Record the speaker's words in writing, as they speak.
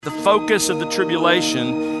The focus of the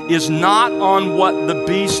tribulation is not on what the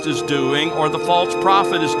beast is doing or the false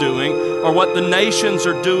prophet is doing or what the nations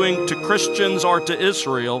are doing to Christians or to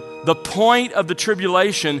Israel. The point of the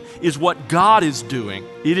tribulation is what God is doing.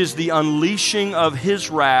 It is the unleashing of His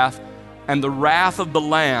wrath and the wrath of the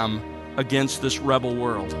Lamb against this rebel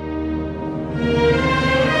world.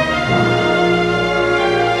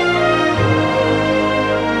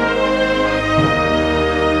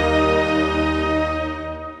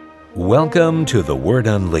 Welcome to The Word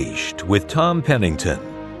Unleashed with Tom Pennington.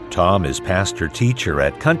 Tom is pastor-teacher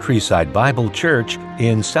at Countryside Bible Church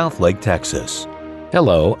in Southlake, Texas.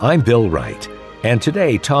 Hello, I'm Bill Wright, and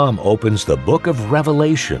today Tom opens the book of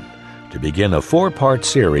Revelation to begin a four-part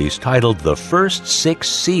series titled The First Six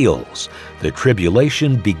Seals, The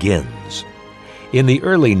Tribulation Begins. In the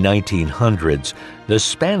early 1900s, the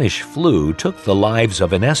Spanish flu took the lives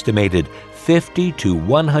of an estimated 50 to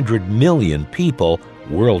 100 million people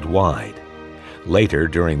worldwide. Later,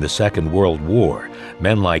 during the Second World War,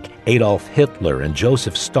 men like Adolf Hitler and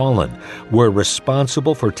Joseph Stalin were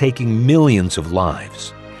responsible for taking millions of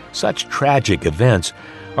lives. Such tragic events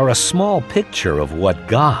are a small picture of what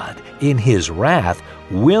God, in His wrath,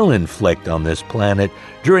 will inflict on this planet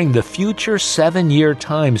during the future 7-year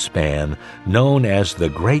time span known as the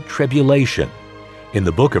Great Tribulation. In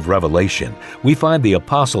the book of Revelation, we find the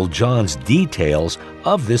Apostle John's details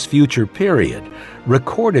of this future period,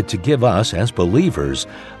 recorded to give us, as believers,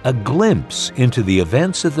 a glimpse into the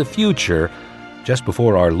events of the future just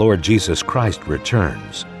before our Lord Jesus Christ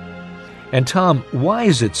returns. And Tom, why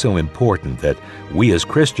is it so important that we as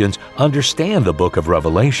Christians understand the book of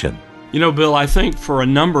Revelation? You know, Bill, I think for a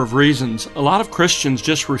number of reasons, a lot of Christians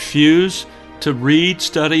just refuse to read,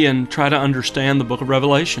 study, and try to understand the book of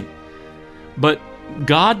Revelation. But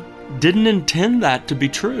God didn't intend that to be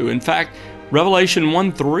true. In fact, Revelation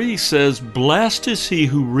 1:3 says, "Blessed is he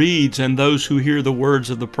who reads and those who hear the words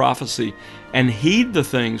of the prophecy and heed the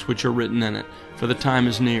things which are written in it, for the time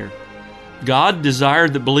is near." God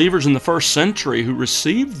desired that believers in the first century who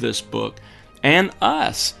received this book, and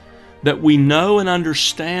us, that we know and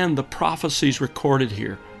understand the prophecies recorded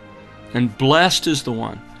here. And blessed is the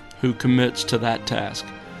one who commits to that task.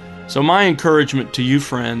 So my encouragement to you,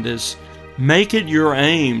 friend, is make it your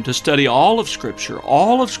aim to study all of Scripture.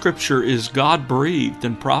 All of Scripture is God-breathed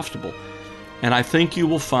and profitable. And I think you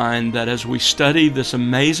will find that as we study this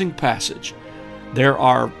amazing passage, there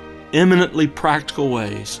are eminently practical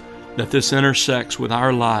ways that this intersects with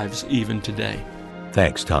our lives even today.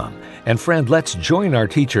 Thanks, Tom. And friend, let's join our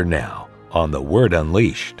teacher now on The Word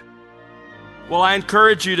Unleashed. Well, I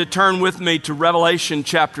encourage you to turn with me to Revelation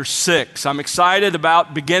chapter 6. I'm excited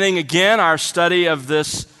about beginning again our study of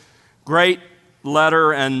this great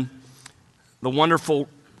letter and the wonderful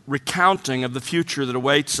recounting of the future that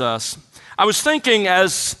awaits us. I was thinking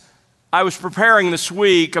as I was preparing this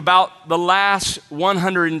week about the last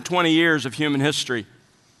 120 years of human history.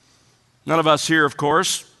 None of us here, of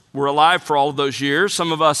course, were alive for all of those years,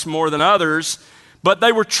 some of us more than others, but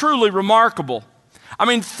they were truly remarkable. I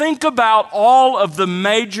mean, think about all of the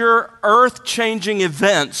major earth-changing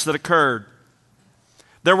events that occurred.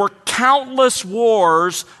 There were countless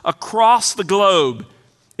wars across the globe,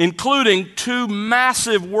 including 2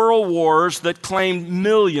 massive world wars that claimed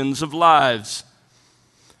millions of lives.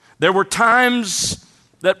 There were times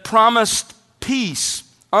that promised peace,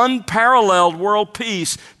 unparalleled world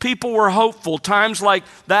peace. People were hopeful, times like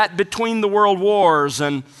that between the world wars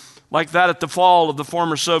and like that at the fall of the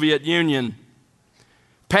former Soviet Union.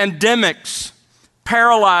 Pandemics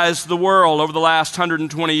paralyzed the world over the last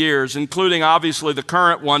 120 years, including obviously the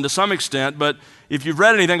current one to some extent, but if you've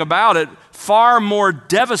read anything about it, far more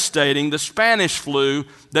devastating, the Spanish flu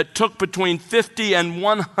that took between 50 and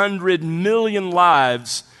 100 million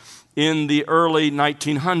lives in the early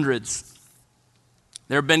 1900s.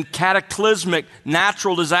 There have been cataclysmic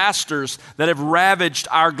natural disasters that have ravaged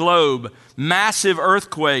our globe, massive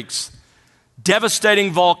earthquakes,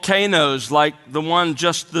 devastating volcanoes like the one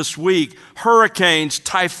just this week, hurricanes,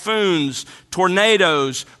 typhoons,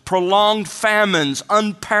 tornadoes, prolonged famines,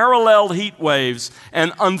 unparalleled heat waves,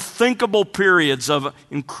 and unthinkable periods of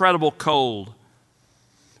incredible cold.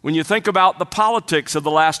 When you think about the politics of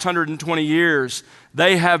the last 120 years,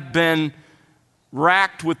 they have been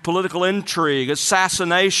racked with political intrigue,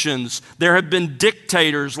 assassinations. There have been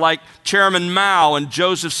dictators like Chairman Mao and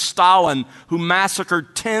Joseph Stalin who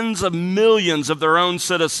massacred tens of millions of their own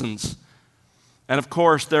citizens. And of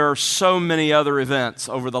course, there are so many other events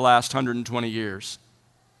over the last 120 years.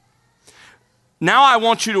 Now I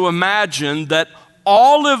want you to imagine that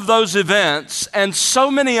all of those events and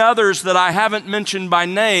so many others that I haven't mentioned by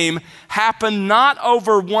name happened not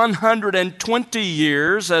over 120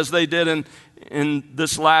 years as they did in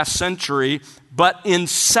this last century, but in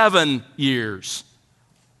 7 years.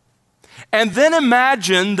 And then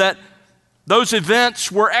imagine that those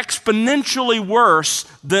events were exponentially worse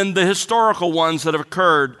than the historical ones that have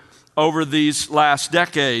occurred over these last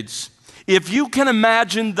decades. If you can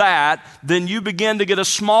imagine that, then you begin to get a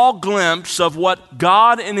small glimpse of what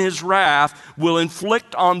God in His wrath will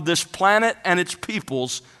inflict on this planet and its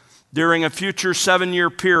peoples during a future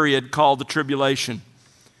 7-year period called the Tribulation.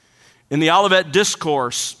 In the Olivet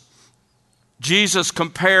Discourse, Jesus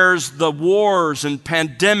compares the wars and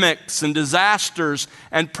pandemics and disasters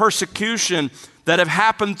and persecution that have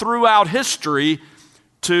happened throughout history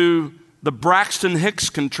to the Braxton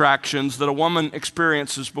Hicks contractions that a woman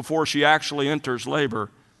experiences before she actually enters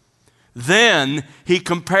labor. Then he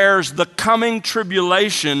compares the coming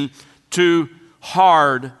tribulation to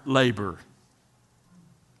hard labor.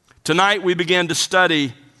 Tonight we begin to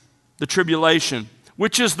study the tribulation,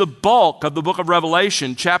 which is the bulk of the book of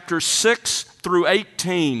Revelation, chapters 6 through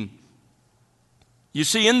 18. You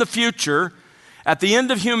see, in the future, at the end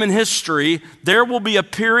of human history, there will be a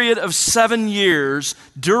period of 7 years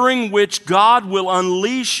during which God will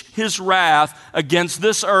unleash His wrath against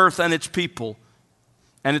this earth and its people.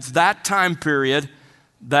 And it's that time period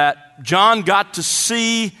that John got to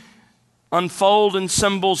see unfold in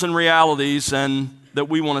symbols and realities and that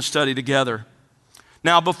we want to study together.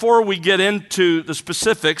 Now, before we get into the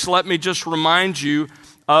specifics, let me just remind you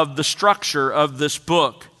of the structure of this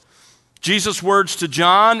book. Jesus' words to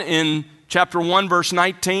John in Chapter 1, verse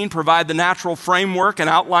 19, provide the natural framework and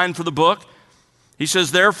outline for the book. He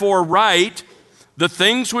says, "Therefore write the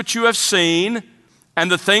things which you have seen, and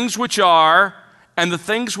the things which are, and the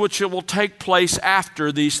things which will take place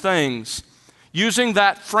after these things." Using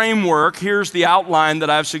that framework, here's the outline that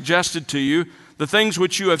I've suggested to you. The things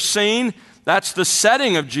which you have seen, that's the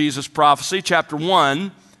setting of Jesus' prophecy, chapter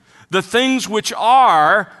 1. The things which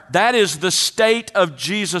are, that is the state of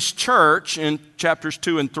Jesus' church in chapters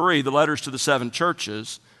 2 and 3, the letters to the 7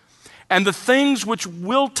 churches. And the things which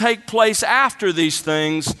will take place after these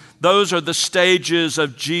things, those are the stages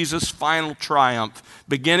of Jesus' final triumph,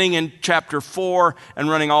 beginning in chapter 4 and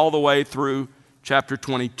running all the way through chapter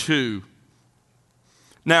 22.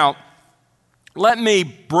 Now, let me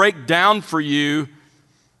break down for you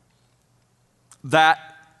that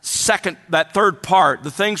third part, the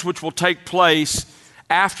things which will take place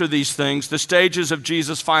after these things, the stages of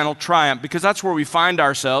Jesus' final triumph, because that's where we find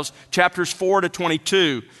ourselves, chapters 4 to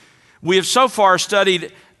 22. We have so far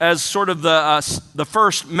studied as sort of the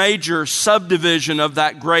first major subdivision of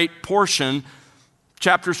that great portion,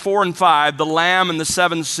 chapters 4 and 5, the Lamb and the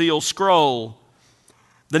 7-seal scroll.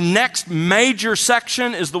 The next major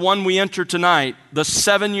section is the one we enter tonight, the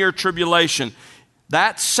 7-year tribulation.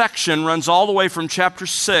 That section runs all the way from chapter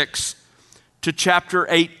 6 to chapter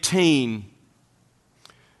 18.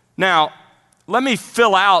 Now, let me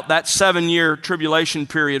fill out that 7-year tribulation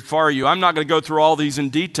period for you. I'm not going to go through all these in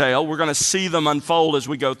detail. We're going to see them unfold as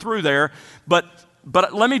we go through there. But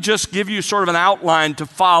let me just give you sort of an outline to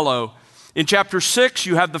follow. In chapter 6,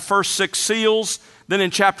 you have the first 6 seals. Then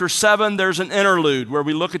in chapter 7, there's an interlude where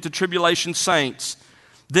we look at the tribulation saints.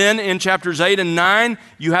 Then in chapters 8 and 9,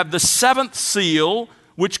 you have the 7th seal,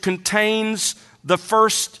 which contains the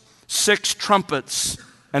first 6 trumpets.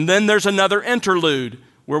 And then there's another interlude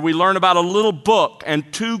where we learn about a little book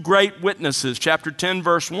and 2 great witnesses, chapter 10,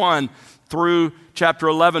 verse 1 through chapter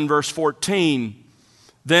 11, verse 14.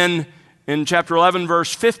 Then in chapter 11,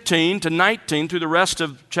 verse 15 to 19, through the rest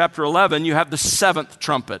of chapter 11, you have the 7th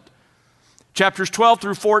trumpet. Chapters 12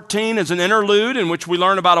 through 14 is an interlude in which we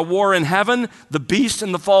learn about a war in heaven, the beast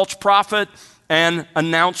and the false prophet, and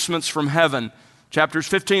announcements from heaven. Chapters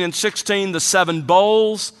 15 and 16, the 7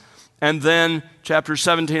 bowls, and then chapters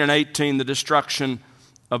 17 and 18, the destruction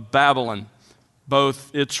of Babylon,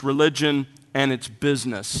 both its religion and its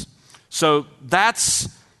business. So that's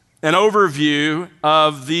an overview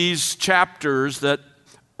of these chapters that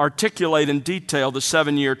articulate in detail the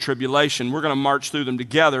 7-year tribulation. We're going to march through them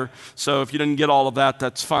together, so if you didn't get all of that,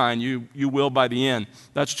 that's fine. You will by the end.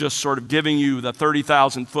 That's just sort of giving you the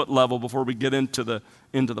 30,000-foot level before we get into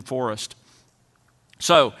the forest.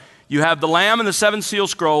 So you have the Lamb and the 7-seal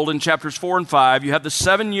scroll in chapters 4 and 5. You have the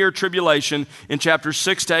 7-year tribulation in chapters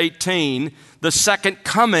 6 to 18. The second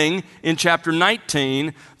coming in chapter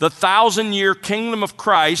 19. The 1,000-year kingdom of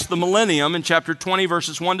Christ, the millennium, in chapter 20,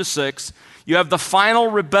 verses 1 to 6. You have the final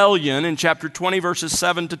rebellion in chapter 20, verses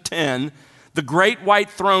 7 to 10, the great white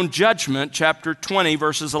throne judgment, chapter 20,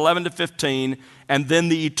 verses 11 to 15, and then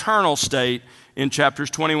the eternal state in chapters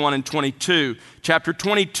 21 and 22. Chapter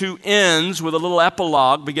 22 ends with a little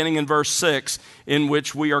epilogue beginning in verse 6 in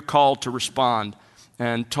which we are called to respond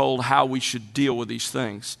and told how we should deal with these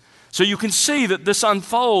things. So you can see that this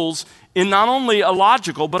unfolds in not only a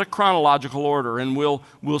logical but a chronological order, and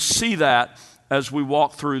we'll see that as we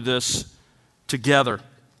walk through this together.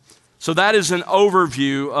 So that is an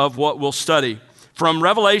overview of what we'll study. From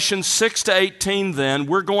Revelation 6 to 18 then,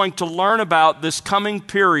 we're going to learn about this coming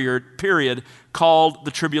period called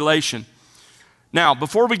the tribulation. Now,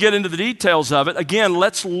 before we get into the details of it, again,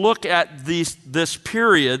 let's look at this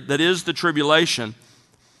period that is the tribulation.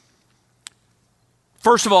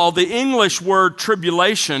 First of all, the English word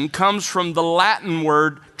tribulation comes from the Latin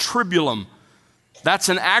word tribulum. That's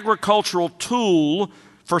an agricultural tool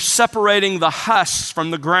for separating the husks from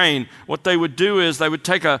the grain. What they would do is they would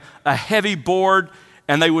take a heavy board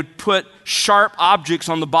and they would put sharp objects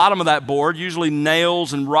on the bottom of that board, usually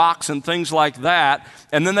nails and rocks and things like that,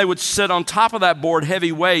 and then they would sit on top of that board,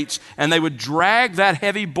 heavy weights, and they would drag that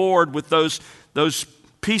heavy board with those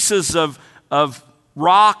pieces of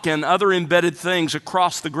rock and other embedded things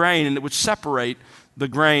across the grain, and it would separate the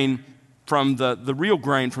grain from the real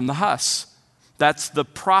grain from the husks. That's the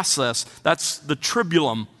process. That's the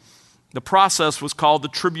tribulum. The process was called the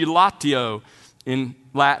tribulatio in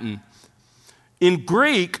Latin. In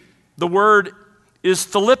Greek, the word is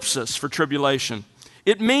thalipsis for tribulation.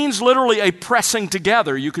 It means literally a pressing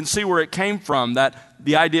together. You can see where it came from,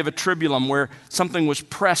 the idea of a tribulum, where something was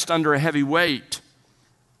pressed under a heavy weight.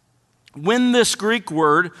 When this Greek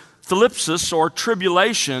word, thalipsis or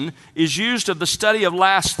tribulation, is used of the study of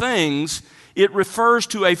last things, it refers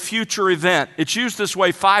to a future event. It's used this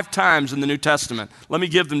way 5 times in the New Testament. Let me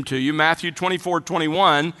give them to you. Matthew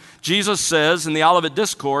 24:21, Jesus says in the Olivet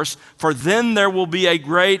Discourse, "For then there will be a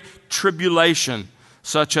great tribulation,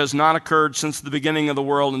 such as not occurred since the beginning of the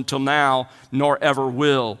world until now, nor ever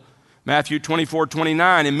will." Matthew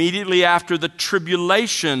 24:29, immediately after the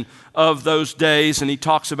tribulation of those days, and he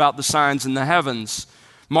talks about the signs in the heavens.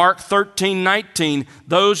 Mark 13:19,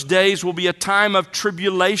 those days will be a time of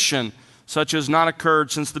tribulation, such as not occurred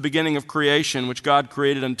since the beginning of creation, which God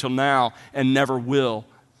created until now and never will.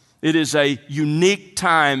 It is a unique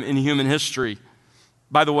time in human history.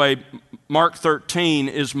 By the way, Mark 13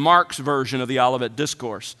 is Mark's version of the Olivet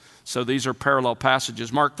Discourse. So these are parallel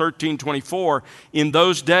passages. Mark 13:24, in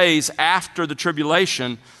those days after the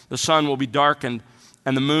tribulation, the sun will be darkened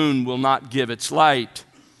and the moon will not give its light.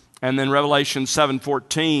 And then Revelation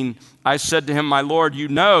 7:14, I said to him, my Lord, you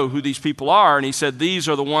know who these people are. And he said, these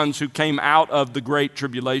are the ones who came out of the great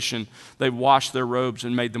tribulation. They washed their robes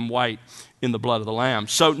and made them white in the blood of the Lamb.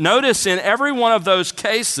 So notice in every one of those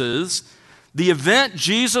cases, the event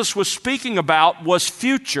Jesus was speaking about was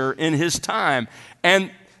future in his time.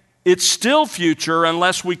 And it's still future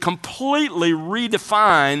unless we completely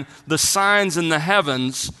redefine the signs in the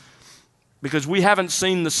heavens, because we haven't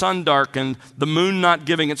seen the sun darkened, the moon not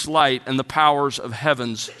giving its light, and the powers of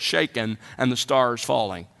heavens shaken, and the stars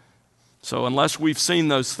falling. So unless we've seen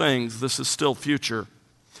those things, this is still future.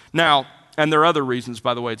 Now, and there are other reasons,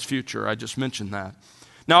 by the way, it's future. I just mentioned that.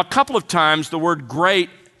 Now, a couple of times the word great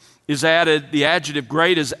is added, the adjective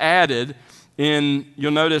great is added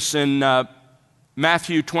you'll notice in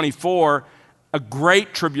Matthew 24, a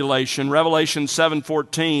great tribulation, Revelation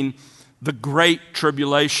 7:14, the great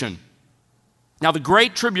tribulation. Now, the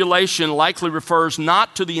Great Tribulation likely refers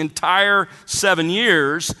not to the entire 7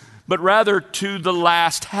 years, but rather to the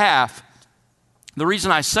last half. The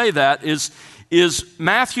reason I say that is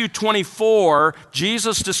Matthew 24,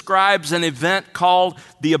 Jesus describes an event called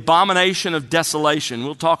the abomination of desolation.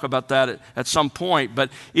 We'll talk about that at some point, but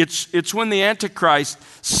it's when the Antichrist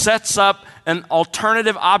sets up an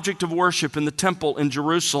alternative object of worship in the temple in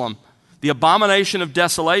Jerusalem. The abomination of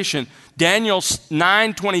desolation. Daniel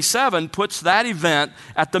 9:27 puts that event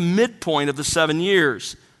at the midpoint of the 7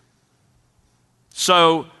 years.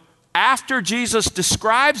 So after Jesus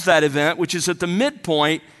describes that event, which is at the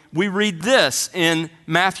midpoint, we read this in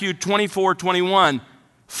Matthew 24:21.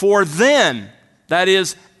 For then, that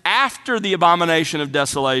is after the abomination of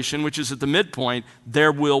desolation, which is at the midpoint,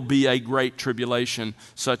 there will be a great tribulation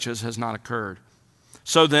such as has not occurred.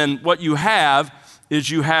 So then what you have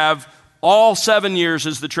is you have all 7 years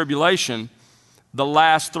is the tribulation. The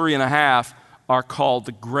last 3.5 are called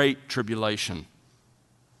the Great Tribulation.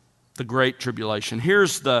 The Great Tribulation.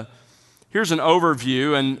 Here's an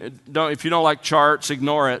overview, and if you don't like charts,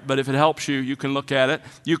 ignore it, but if it helps you, you can look at it.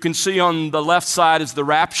 You can see on the left side is the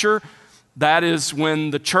rapture. That is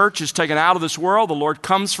when the church is taken out of this world. The Lord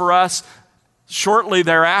comes for us, Shortly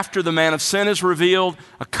thereafter, the man of sin is revealed,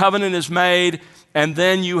 a covenant is made, and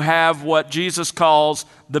then you have what Jesus calls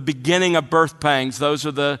the beginning of birth pangs. Those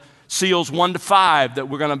are the seals 1 to 5 that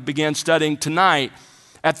we're going to begin studying tonight.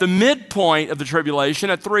 At the midpoint of the tribulation,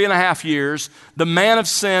 at 3.5 years, the man of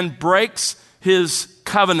sin breaks his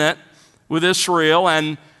covenant with Israel,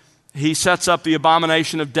 and he sets up the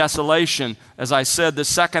abomination of desolation. As I said, the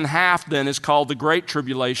second half then is called the Great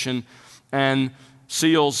Tribulation, and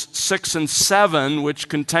seals 6 and 7, which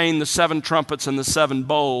contain the 7 trumpets and the 7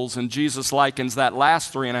 bowls, and Jesus likens that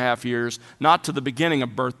last 3.5 years, not to the beginning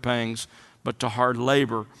of birth pangs, but to hard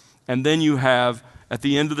labor. And then you have, at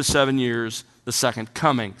the end of the 7 years, the second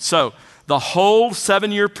coming. So, the whole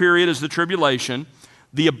 7-year period is the tribulation.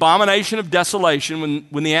 The abomination of desolation,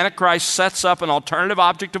 when the Antichrist sets up an alternative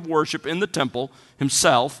object of worship in the temple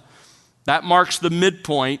himself, that marks the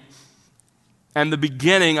midpoint and the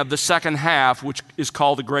beginning of the second half, which is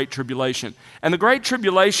called the Great Tribulation. And the Great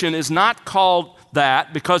Tribulation is not called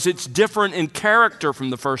that because it's different in character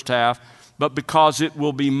from the first half, but because it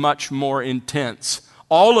will be much more intense.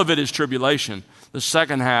 All of it is tribulation. The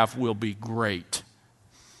second half will be great.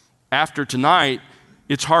 After tonight,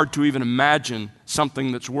 it's hard to even imagine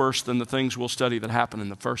something that's worse than the things we'll study that happen in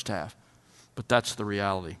the first half. But that's the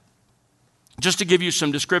reality. Just to give you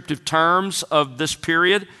some descriptive terms of this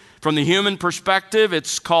period, from the human perspective,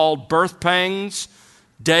 it's called birth pangs,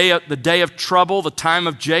 the day of trouble, the time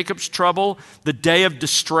of Jacob's trouble, the day of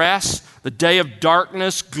distress, the day of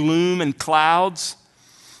darkness, gloom, and clouds.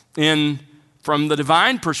 From the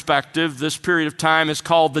divine perspective, this period of time is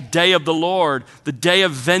called the day of the Lord, the day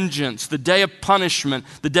of vengeance, the day of punishment,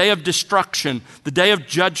 the day of destruction, the day of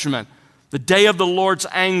judgment, the day of the Lord's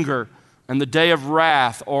anger, and the day of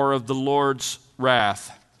wrath, or of the Lord's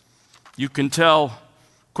wrath. You can tell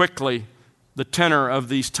quickly the tenor of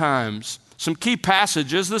these times. Some key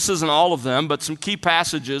passages, this isn't all of them, but some key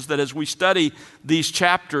passages that as we study these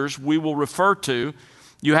chapters we will refer to.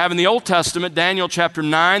 You have in the Old Testament, Daniel chapter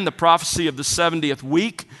 9, the prophecy of the 70th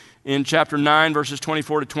week in chapter 9, verses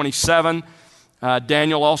 24 to 27.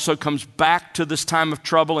 Daniel also comes back to this time of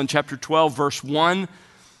trouble in chapter 12, verse 1,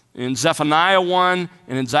 in Zephaniah 1,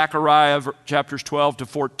 and in Zechariah chapters 12 to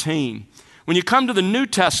 14. When you come to the New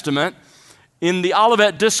Testament, in the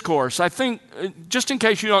Olivet Discourse, I think, just in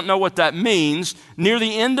case you don't know what that means, near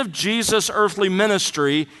the end of Jesus' earthly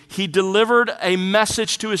ministry, he delivered a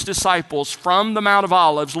message to his disciples from the Mount of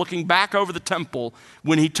Olives, looking back over the temple,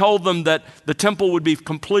 when he told them that the temple would be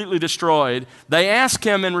completely destroyed. They asked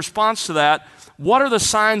him in response to that, "What are the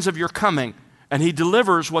signs of your coming?" And he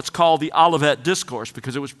delivers what's called the Olivet Discourse,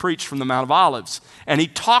 because it was preached from the Mount of Olives. And he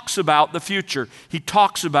talks about the future. He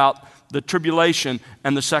talks about the tribulation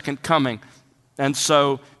and the second coming. And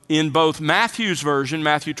so in both Matthew's version,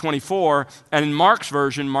 Matthew 24, and in Mark's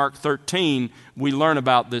version, Mark 13, we learn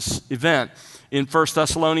about this event. In 1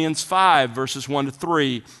 Thessalonians 5, verses 1 to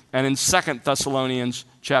 3, and in 2 Thessalonians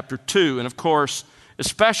chapter 2, and of course,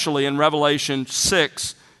 especially in Revelation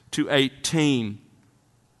 6 to 18.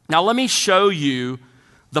 Now let me show you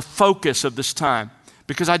the focus of this time,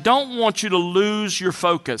 because I don't want you to lose your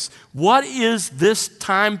focus. What is this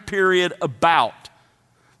time period about?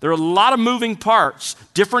 There are a lot of moving parts,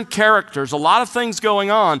 different characters, a lot of things going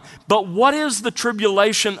on. But what is the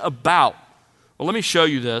tribulation about? Well, let me show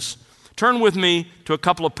you this. Turn with me to a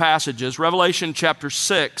couple of passages. Revelation chapter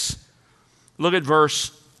 6. Look at verse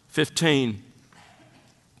 15.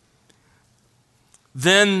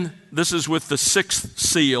 Then, this is with the 6th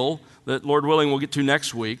seal that Lord willing we'll get to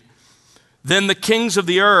next week. Then the kings of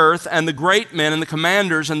the earth and the great men and the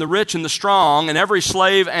commanders and the rich and the strong and every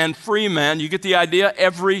slave and free man, you get the idea,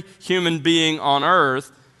 every human being on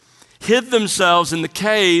earth, hid themselves in the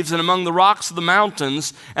caves and among the rocks of the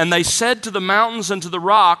mountains, and they said to the mountains and to the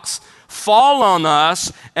rocks, "Fall on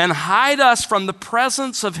us and hide us from the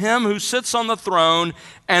presence of him who sits on the throne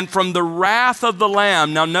and from the wrath of the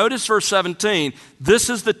Lamb." Now notice verse 17. This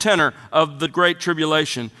is the tenor of the Great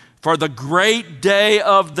Tribulation. "For the great day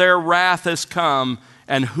of their wrath has come,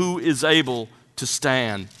 and who is able to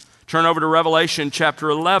stand?" Turn over to Revelation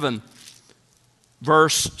chapter 11,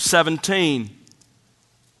 verse 17.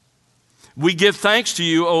 "We give thanks to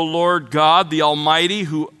you, O Lord God, the Almighty,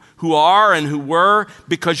 who are and who were,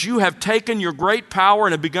 because you have taken your great power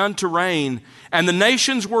and have begun to reign. And the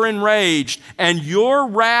nations were enraged, and your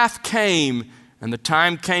wrath came. And the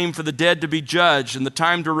time came for the dead to be judged, and the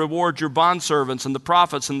time to reward your bondservants and the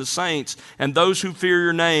prophets and the saints and those who fear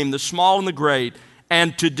your name, the small and the great,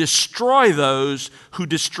 and to destroy those who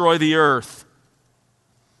destroy the earth."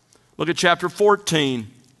 Look at chapter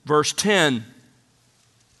 14, verse 10.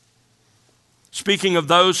 Speaking of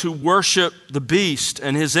those who worship the beast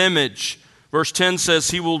and his image, Verse 10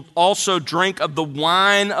 says, he will also drink of the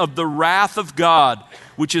wine of the wrath of God,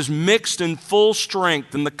 which is mixed in full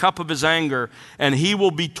strength in the cup of his anger, and he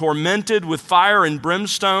will be tormented with fire and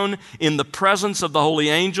brimstone in the presence of the holy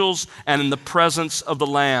angels and in the presence of the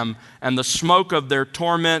Lamb. And the smoke of their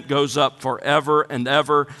torment goes up forever and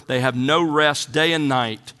ever. They have no rest day and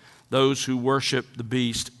night, those who worship the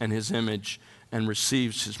beast and his image and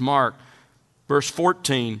receives his mark. Verse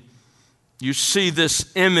 14, you see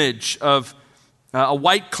this image of a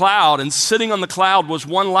white cloud, and sitting on the cloud was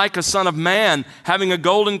one like a son of man, having a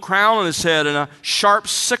golden crown on his head and a sharp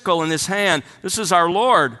sickle in his hand. This is our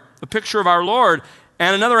Lord, a picture of our Lord.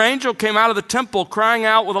 And another angel came out of the temple, crying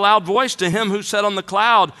out with a loud voice to him who sat on the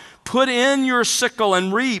cloud, "Put in your sickle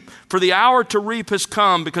and reap, for the hour to reap has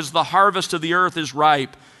come, because the harvest of the earth is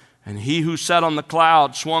ripe." And he who sat on the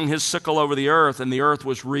cloud swung his sickle over the earth, and the earth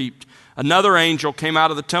was reaped. Another angel came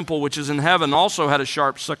out of the temple which is in heaven, also had a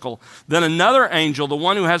sharp sickle. Then another angel, the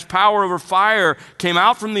one who has power over fire, came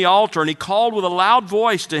out from the altar, and he called with a loud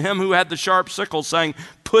voice to him who had the sharp sickle, saying,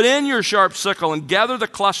 "Put in your sharp sickle and gather the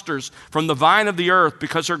clusters from the vine of the earth,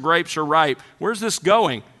 because her grapes are ripe." Where's this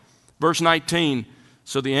going? Verse 19,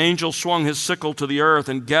 so the angel swung his sickle to the earth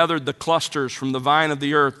and gathered the clusters from the vine of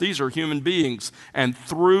the earth. These are human beings, and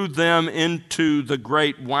threw them into the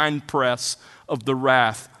great winepress of the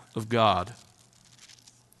wrath of God.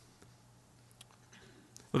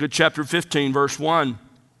 Look at chapter 15, verse 1.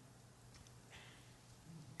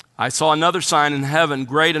 I saw another sign in heaven,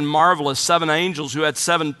 great and marvelous, 7 angels who had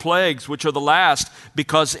 7 plagues, which are the last,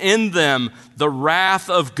 because in them the wrath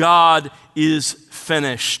of God is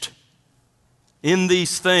finished. In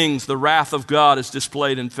these things the wrath of God is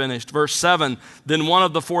displayed and finished. Verse 7, then one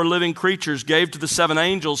of the 4 living creatures gave to the 7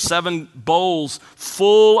 angels 7 bowls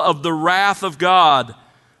full of the wrath of God,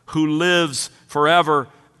 who lives forever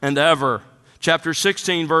and ever. Chapter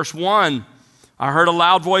 16, verse 1, I heard a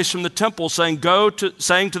loud voice from the temple saying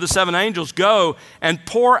to the 7 angels, "Go and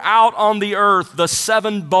pour out on the earth the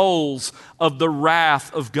 7 bowls of the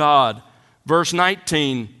wrath of God." Verse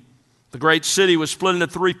 19, the great city was split into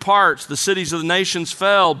 3 parts. The cities of the nations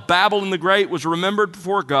fell. Babylon the Great was remembered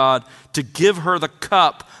before God to give her the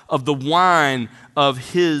cup of the wine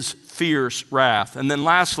of his fierce wrath. And then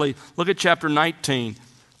lastly, look at chapter 19.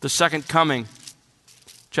 The second coming.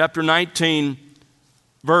 Chapter 19,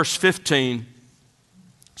 verse 15.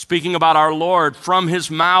 Speaking about our Lord, from his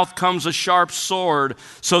mouth comes a sharp sword,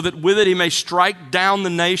 so that with it he may strike down the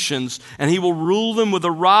nations, and he will rule them with a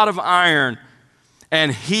rod of iron.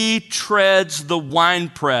 And he treads the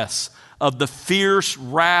winepress of the fierce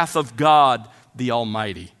wrath of God the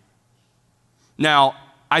Almighty. Now,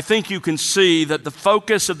 I think you can see that the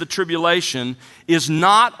focus of the tribulation is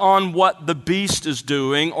not on what the beast is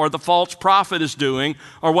doing or the false prophet is doing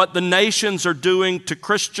or what the nations are doing to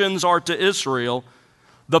Christians or to Israel.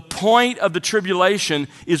 The point of the tribulation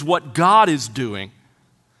is what God is doing.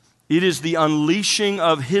 It is the unleashing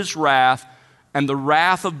of his wrath and the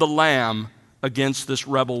wrath of the Lamb against this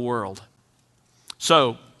rebel world.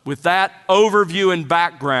 So, with that overview and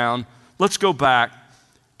background, let's go back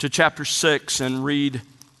to chapter 6 and read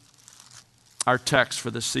our text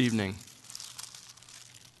for this evening.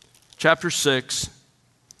 Chapter 6,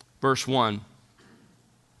 verse 1.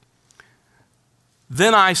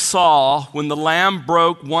 Then I saw when the Lamb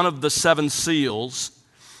broke one of the 7 seals,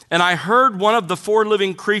 and I heard one of the 4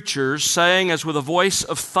 living creatures saying as with a voice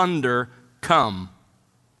of thunder, "Come."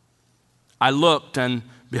 I looked, and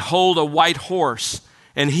behold, a white horse,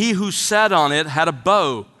 and he who sat on it had a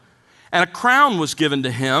bow, and a crown was given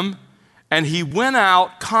to him, and he went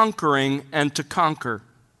out conquering and to conquer.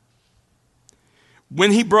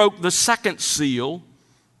 When he broke the 2nd seal,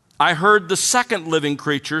 I heard the 2nd living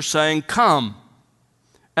creature saying, "Come."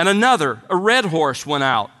 And another, a red horse, went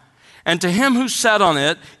out, and to him who sat on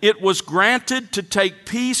it, it was granted to take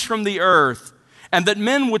peace from the earth, and that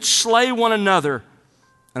men would slay one another,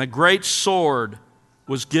 and a great sword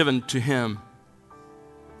was given to him.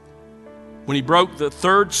 When he broke the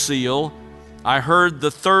 3rd seal, I heard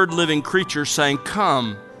the 3rd living creature saying,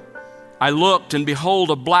 "Come." I looked, and behold,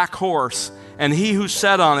 a black horse, and he who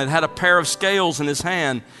sat on it had a pair of scales in his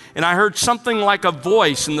hand. And I heard something like a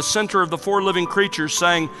voice in the center of the 4 living creatures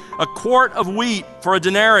saying, "A quart of wheat for a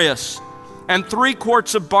denarius, and 3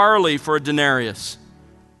 quarts of barley for a denarius,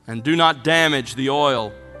 and do not damage the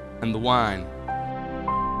oil and the wine."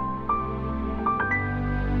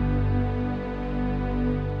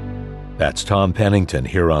 That's Tom Pennington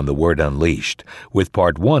here on The Word Unleashed with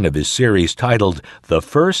part 1 of his series titled The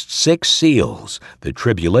First 6 Seals, The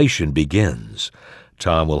Tribulation Begins.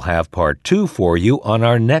 Tom will have part 2 for you on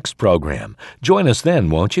our next program. Join us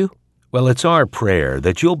then, won't you? Well, it's our prayer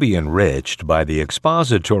that you'll be enriched by the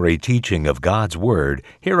expository teaching of God's Word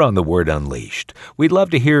here on The Word Unleashed. We'd love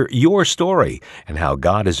to hear your story and how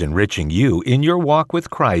God is enriching you in your walk with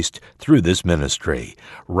Christ through this ministry.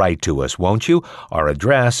 Write to us, won't you? Our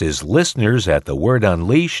address is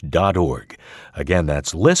listeners@thewordunleashed.org. Again,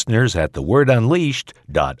 that's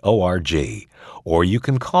listeners@thewordunleashed.org. Or you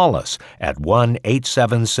can call us at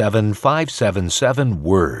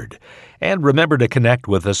 1-877-577-WORD. And remember to connect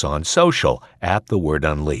with us on social at The Word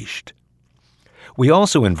Unleashed. We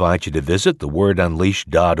also invite you to visit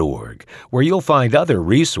thewordunleashed.org, where you'll find other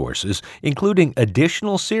resources, including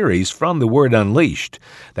additional series from The Word Unleashed.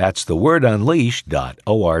 That's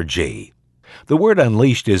thewordunleashed.org. The Word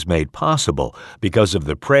Unleashed is made possible because of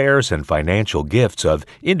the prayers and financial gifts of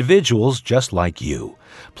individuals just like you.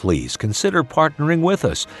 Please consider partnering with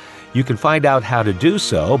us. You can find out how to do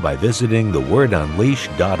so by visiting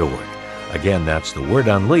thewordunleashed.org. Again, that's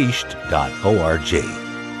thewordunleashed.org.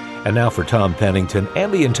 And now for Tom Pennington and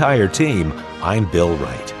the entire team, I'm Bill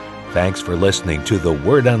Wright. Thanks for listening to The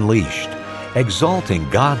Word Unleashed, exalting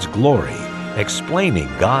God's glory, explaining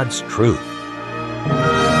God's truth.